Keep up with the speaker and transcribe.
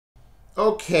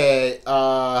Okay,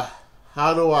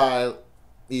 how do I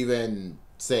even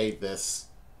say this?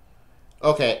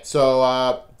 Okay,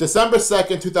 so, December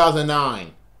 2nd,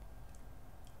 2009.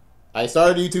 I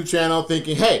started a YouTube channel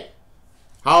thinking, hey,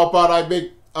 how about I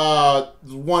make,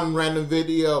 one random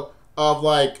video of,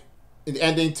 like, an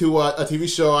ending to a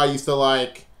TV show I used to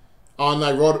like on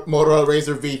my Motorola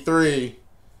Razr V3,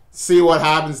 see what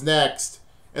happens next,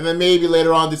 and then maybe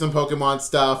later on do some Pokemon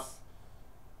stuff.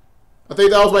 I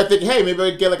think that was my thinking. Hey, maybe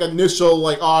I could get like initial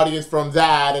like audience from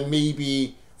that, and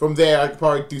maybe from there I could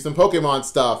probably do some Pokemon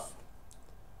stuff.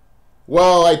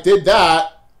 Well, I did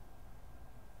that,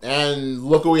 and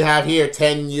look what we have here.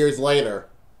 10 years later,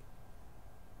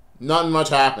 nothing much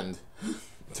happened,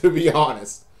 to be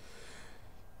honest.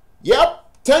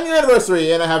 Yep, 10-year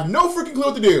anniversary, and I have no freaking clue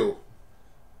what to do.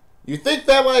 You think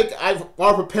that like I've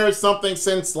already prepared something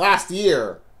since last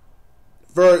year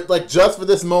for like just for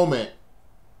this moment,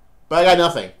 but I got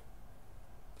nothing.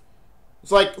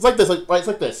 It's like this, like right, it's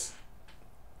like this.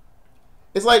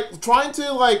 It's like trying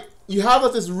to like you have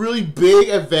like this really big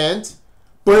event,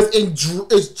 but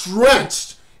it's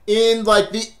drenched in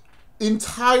like the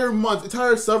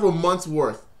entire several months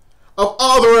worth of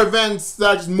other events that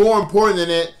are just more important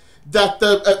than it. That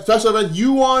the special event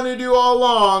you want to do all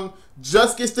along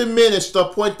just gets diminished to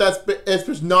a point that's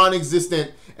it's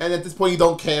non-existent, and at this point you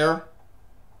don't care.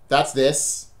 That's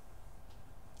this.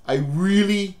 I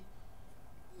really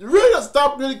don't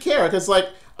stop really care because like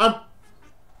I'm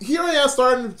here. I am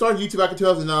starting YouTube back in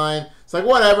 2009. It's like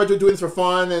whatever, doing this for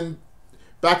fun. And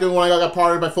back when I got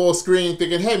partnered by Full Screen,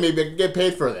 thinking, hey, maybe I can get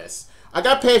paid for this. I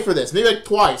got paid for this maybe like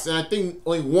twice, and I think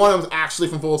only one of them was actually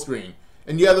from Full Screen,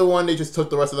 and the other one they just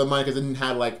took the rest of the money because it didn't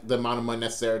have like the amount of money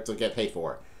necessary to get paid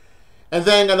for. And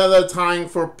then another time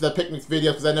for the Pikmin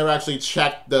video because I never actually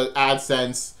checked the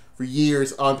AdSense for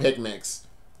years on Pikmin.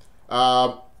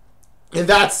 And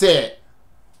that's it.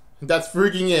 That's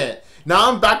freaking it.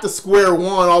 Now I'm back to square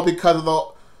one, all because of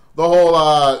the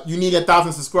whole you need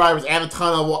 1,000 subscribers and a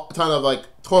ton of like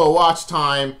total watch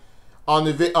time on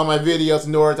my videos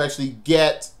in order to actually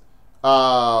get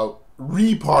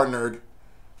re-partnered.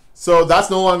 So that's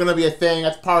no longer gonna be a thing.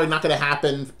 That's probably not gonna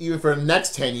happen even for the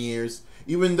next 10 years.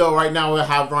 Even though right now we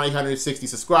have around 860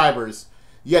 subscribers,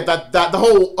 yeah, the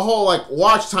whole like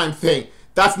watch time thing,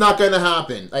 that's not gonna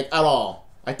happen like at all.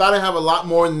 I thought I'd have a lot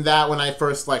more than that when I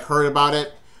first like heard about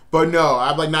it, but no,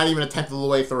 I'm like not even a tenth of the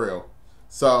way through.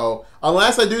 So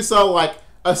unless I do so like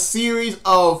a series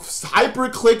of hyper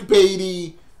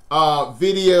clickbaity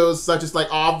videos, such as like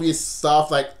obvious stuff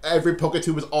like every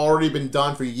PokeTube has already been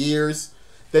done for years,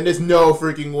 then there's no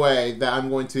freaking way that I'm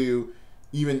going to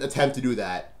even attempt to do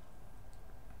that.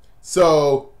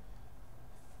 So,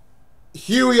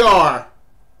 here we are.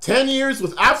 10 years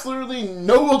with absolutely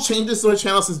no real changes to the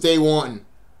channel since day one.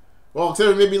 Well, except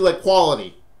for maybe like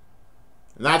quality.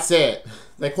 And that's it.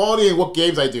 Like quality and what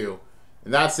games I do.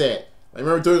 And that's it. I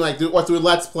remember doing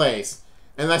Let's Plays.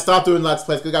 And I stopped doing Let's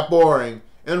Plays because it got boring.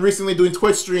 And then recently doing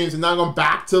Twitch streams, and now I'm going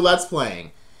back to Let's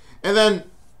Playing. And then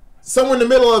somewhere in the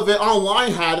middle of it,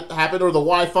 online happened, or the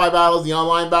Wi-Fi battles, the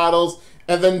online battles.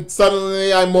 And then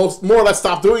suddenly I more or less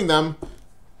stopped doing them.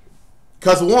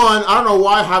 Because one, I don't know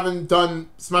why I haven't done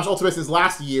Smash Ultimate since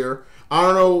last year. I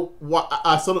don't know what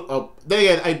then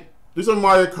again, I do some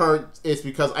Mario Kart is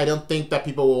because I don't think that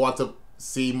people will want to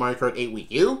see Mario Kart 8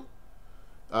 Week U.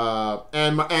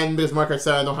 And because Mario Kart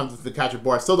 7 I don't have the capture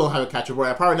board. I still don't have a capture board.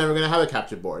 I'm probably never gonna have a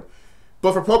capture board.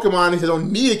 But for Pokemon, I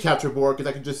don't need a capture board because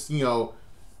I can just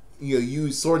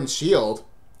use Sword and Shield.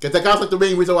 Because that was like the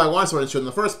main reason why I wanted Sword and Shield in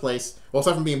the first place. Well,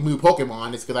 aside from being new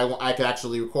Pokemon, it's because I could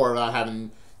actually record without having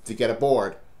to get a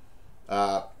board.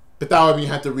 But that would mean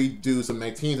you have to redo some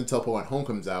magazines until Pokemon Home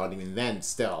comes out, and even then,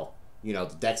 still, the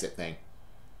Dexit thing.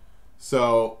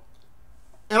 So,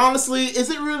 and honestly,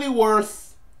 is it really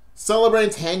worth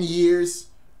celebrating 10 years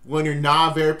when you're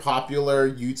not a very popular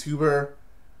YouTuber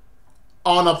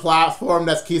on a platform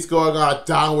that keeps going on a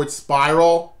downward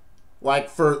spiral? Like,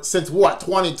 since what,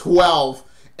 2012?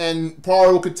 And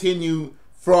probably will continue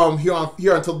from here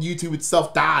until YouTube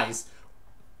itself dies.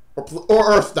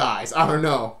 Or Earth dies. I don't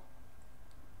know.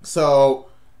 So,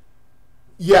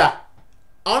 yeah.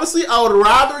 Honestly, I would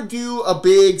rather do a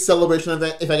big celebration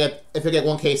event if I get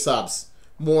 1K subs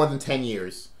more than 10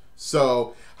 years.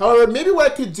 So, however, maybe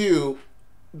what I could do,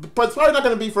 but it's probably not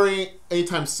going to be for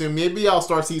anytime soon. Maybe I'll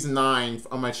start season 9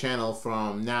 on my channel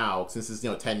from now, since it's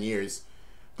 10 years.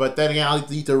 But then again, I'll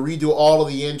need to redo all of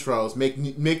the intros,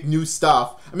 make new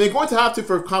stuff. I mean, I'm going to have to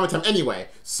for comment time anyway.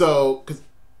 So,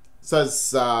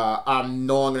 because I'm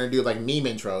no longer going to do like meme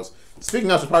intros.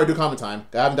 Speaking of, I should probably do comment time.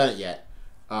 I haven't done it yet.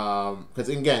 Because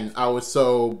again, I was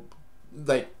so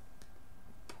like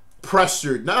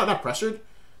pressured. Not pressured.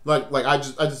 Like I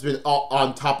just been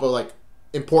on top of like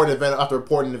important event after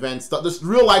important event stuff. This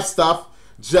real life stuff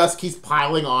just keeps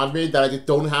piling on me that I just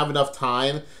don't have enough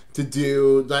time to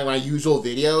do like my usual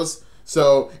videos.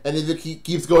 So, and it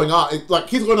keeps going on. It like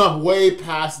keeps going on way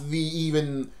past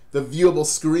the viewable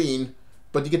screen,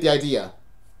 but you get the idea.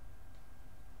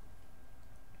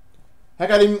 Heck,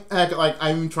 I'm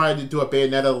even trying to do a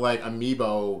Bayonetta like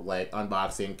amiibo like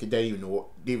unboxing. Didn't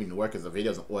even work because the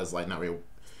video was like not real.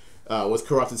 Was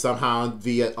corrupted somehow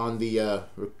on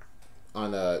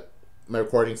my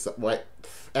recording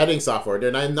editing software.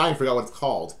 Then I even forgot what it's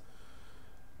called.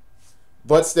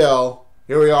 But still,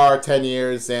 here we are, 10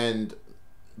 years, and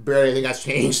barely anything has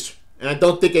changed, and I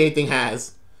don't think anything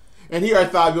has. And here I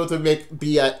thought I'd be able to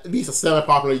be at least a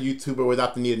semi-popular YouTuber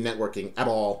without the need of networking at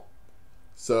all.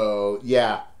 So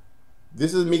yeah,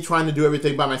 this is me trying to do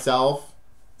everything by myself.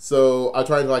 So I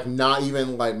try to like not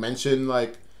even like mention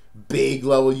like big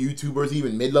level YouTubers,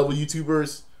 even mid-level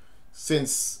YouTubers,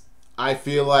 since I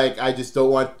feel like I just don't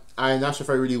want. I'm not sure if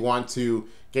I really want to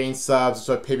gain subs or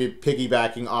start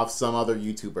piggybacking off some other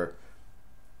YouTuber.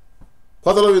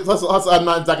 Plus, I'm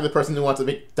not exactly the person who wants to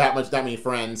make that many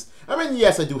friends. I mean,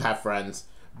 yes, I do have friends,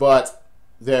 but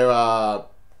they're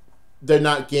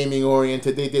not gaming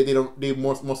oriented. They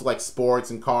mostly like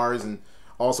sports and cars and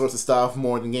all sorts of stuff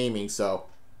more than gaming. So,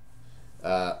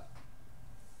 but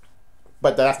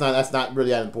that's not really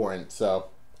that important. So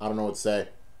I don't know what to say.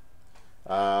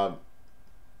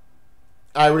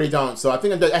 I really don't. So I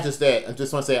think that's just it. I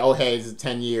just want to say, oh hey, this is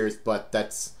 10 years, but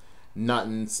that's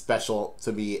nothing special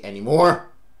to me anymore.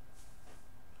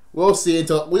 We'll see when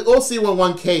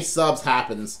 1K subs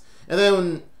happens, and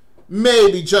then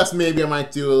maybe, just maybe, I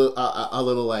might do a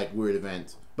little like weird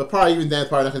event. But probably even then, it's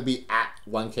probably not going to be at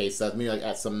 1K subs. Maybe like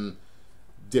at some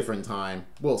different time.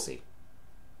 We'll see.